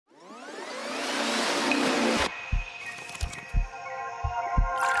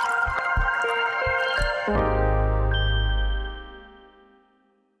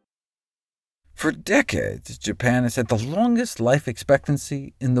For decades, Japan has had the longest life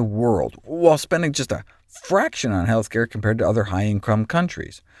expectancy in the world, while spending just a fraction on healthcare compared to other high-income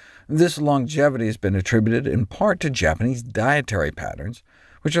countries. This longevity has been attributed in part to Japanese dietary patterns,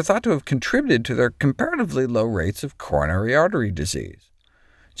 which are thought to have contributed to their comparatively low rates of coronary artery disease.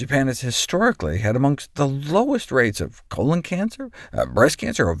 Japan has historically had amongst the lowest rates of colon cancer, breast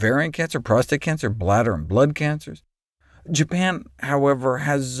cancer, ovarian cancer, prostate cancer, bladder and blood cancers. Japan, however,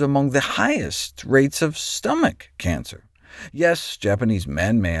 has among the highest rates of stomach cancer. Yes, Japanese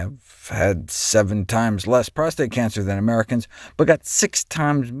men may have had 7 times less prostate cancer than Americans, but got 6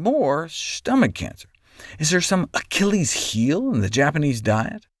 times more stomach cancer. Is there some Achilles heel in the Japanese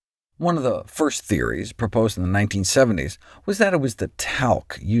diet? One of the first theories, proposed in the 1970s, was that it was the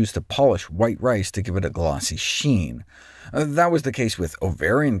talc used to polish white rice to give it a glossy sheen. That was the case with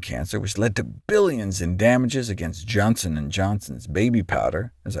ovarian cancer, which led to billions in damages against Johnson & Johnson's baby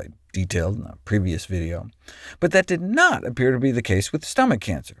powder, as I detailed in a previous video. But that did not appear to be the case with stomach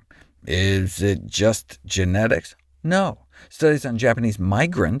cancer. Is it just genetics? No. Studies on Japanese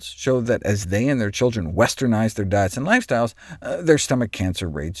migrants show that as they and their children westernize their diets and lifestyles, their stomach cancer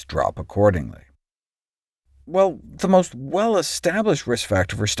rates drop accordingly. Well, the most well-established risk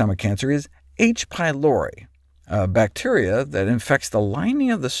factor for stomach cancer is H. pylori, a bacteria that infects the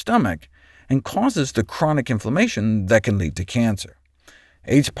lining of the stomach and causes the chronic inflammation that can lead to cancer.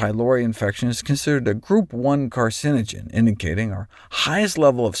 H. pylori infection is considered a Group 1 carcinogen, indicating our highest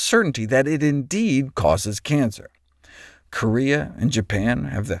level of certainty that it indeed causes cancer. Korea and Japan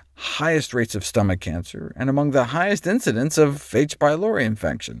have the highest rates of stomach cancer, and among the highest incidence of H. pylori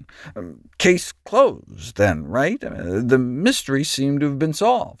infection. Case closed, then, right? The mystery seemed to have been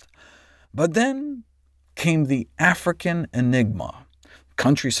solved. But then came the African enigma.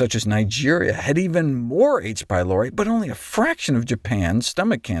 Countries such as Nigeria had even more H. pylori, but only a fraction of Japan's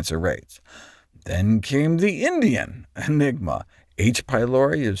stomach cancer rates. Then came the Indian enigma. H.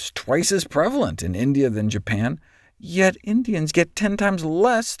 pylori is twice as prevalent in India than Japan, yet Indians get 10 times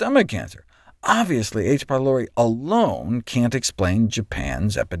less stomach cancer. Obviously, H. pylori alone can't explain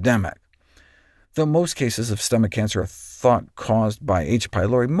Japan's epidemic. Though most cases of stomach cancer are thought caused by H.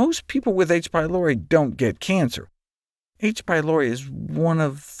 pylori, most people with H. pylori don't get cancer. H. pylori is one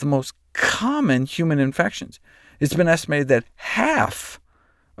of the most common human infections. It's been estimated that half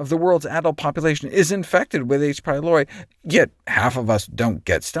of the world's adult population is infected with H. pylori, yet half of us don't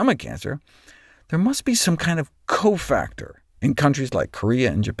get stomach cancer. There must be some kind of cofactor in countries like Korea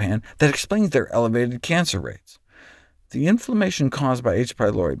and Japan that explains their elevated cancer rates. The inflammation caused by H.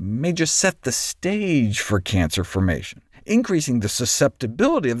 pylori may just set the stage for cancer formation, increasing the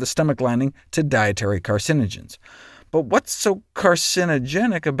susceptibility of the stomach lining to dietary carcinogens. But what's so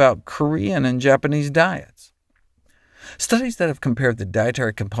carcinogenic about Korean and Japanese diets? Studies that have compared the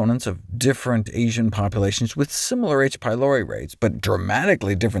dietary components of different Asian populations with similar H. pylori rates, but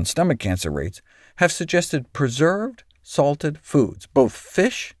dramatically different stomach cancer rates, have suggested preserved, salted foods, both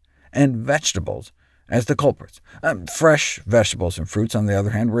fish and vegetables, as the culprits. Fresh vegetables and fruits, on the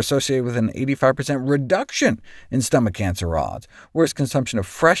other hand, were associated with an 85% reduction in stomach cancer odds, whereas consumption of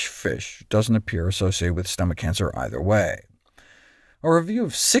fresh fish doesn't appear associated with stomach cancer either way. A review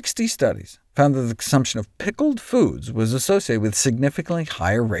of 60 studies found that the consumption of pickled foods was associated with significantly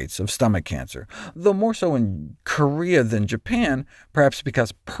higher rates of stomach cancer, though more so in Korea than Japan, perhaps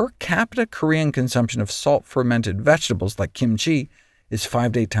because per capita Korean consumption of salt-fermented vegetables like kimchi is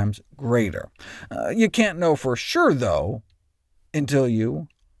 5 to 8 times greater. You can't know for sure, though, until you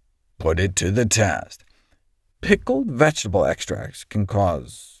put it to the test. Pickled vegetable extracts can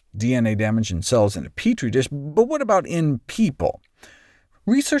cause DNA damage in cells in a petri dish, but what about in people?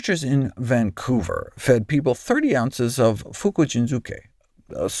 Researchers in Vancouver fed people 30 ounces of fukujinzuke,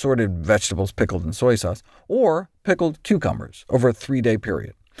 assorted vegetables pickled in soy sauce, or pickled cucumbers over a 3-day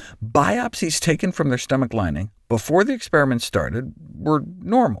period. Biopsies taken from their stomach lining before the experiment started were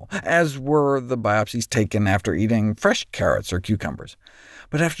normal, as were the biopsies taken after eating fresh carrots or cucumbers.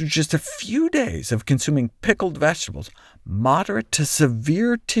 But after just a few days of consuming pickled vegetables, moderate to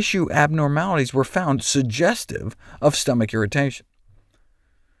severe tissue abnormalities were found suggestive of stomach irritation.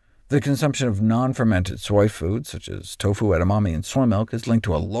 The consumption of non-fermented soy foods, such as tofu, edamame, and soy milk, is linked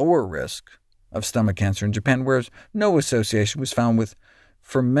to a lower risk of stomach cancer in Japan, whereas no association was found with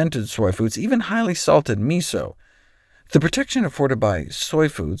fermented soy foods, even highly salted miso. The protection afforded by soy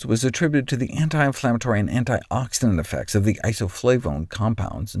foods was attributed to the anti-inflammatory and antioxidant effects of the isoflavone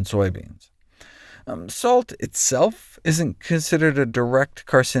compounds in soybeans. Salt itself isn't considered a direct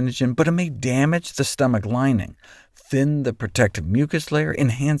carcinogen, but it may damage the stomach lining, thin the protective mucus layer,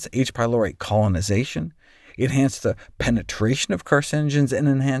 enhance H. pylori colonization, enhance the penetration of carcinogens, and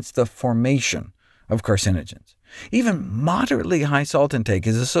enhance the formation of carcinogens. Even moderately high salt intake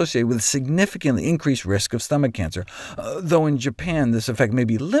is associated with significantly increased risk of stomach cancer, though in Japan this effect may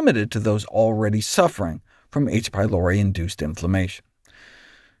be limited to those already suffering from H. pylori-induced inflammation.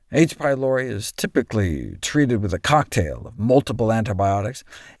 H. pylori is typically treated with a cocktail of multiple antibiotics.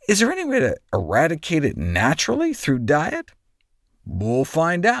 Is there any way to eradicate it naturally through diet? We'll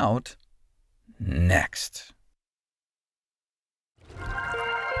find out next.